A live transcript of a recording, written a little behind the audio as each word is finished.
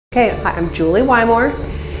Okay, hi, I'm Julie Wymore,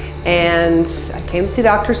 and I came to see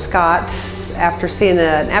Dr. Scott after seeing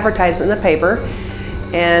an advertisement in the paper.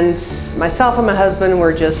 And myself and my husband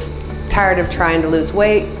were just tired of trying to lose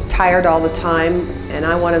weight, tired all the time, and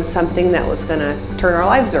I wanted something that was going to turn our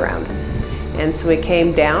lives around. And so we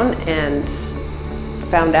came down and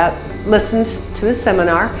found out, listened to his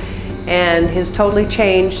seminar, and has totally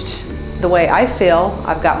changed the way I feel.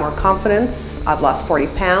 I've got more confidence. I've lost 40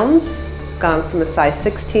 pounds. Gone from a size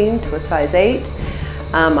 16 to a size 8.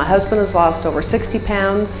 My husband has lost over 60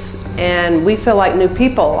 pounds, and we feel like new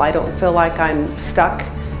people. I don't feel like I'm stuck,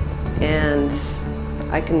 and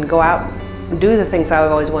I can go out and do the things I've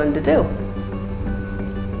always wanted to do.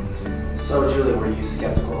 So Julie, were you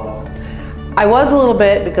skeptical at all? I was a little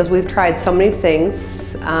bit, because we've tried so many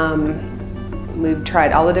things. We've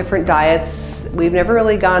tried all the different diets. We've never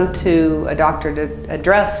really gone to a doctor to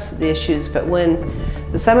address the issues, but with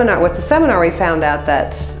the seminar we found out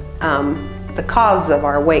that the cause of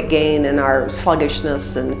our weight gain and our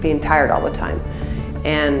sluggishness and being tired all the time.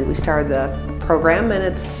 And we started the program, and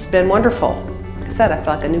it's been wonderful. Like I said, I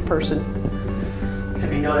feel like a new person.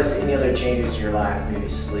 Have you noticed any other changes in your life, maybe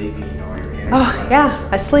sleeping or your energy? Oh yeah,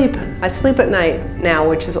 I sleep at night now,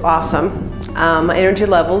 which is awesome. My energy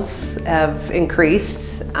levels have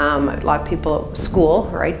increased. A lot of people at school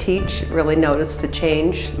where I teach really noticed a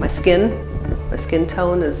change. My skin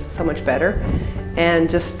tone is so much better, and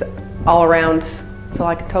just all around feel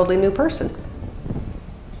like a totally new person.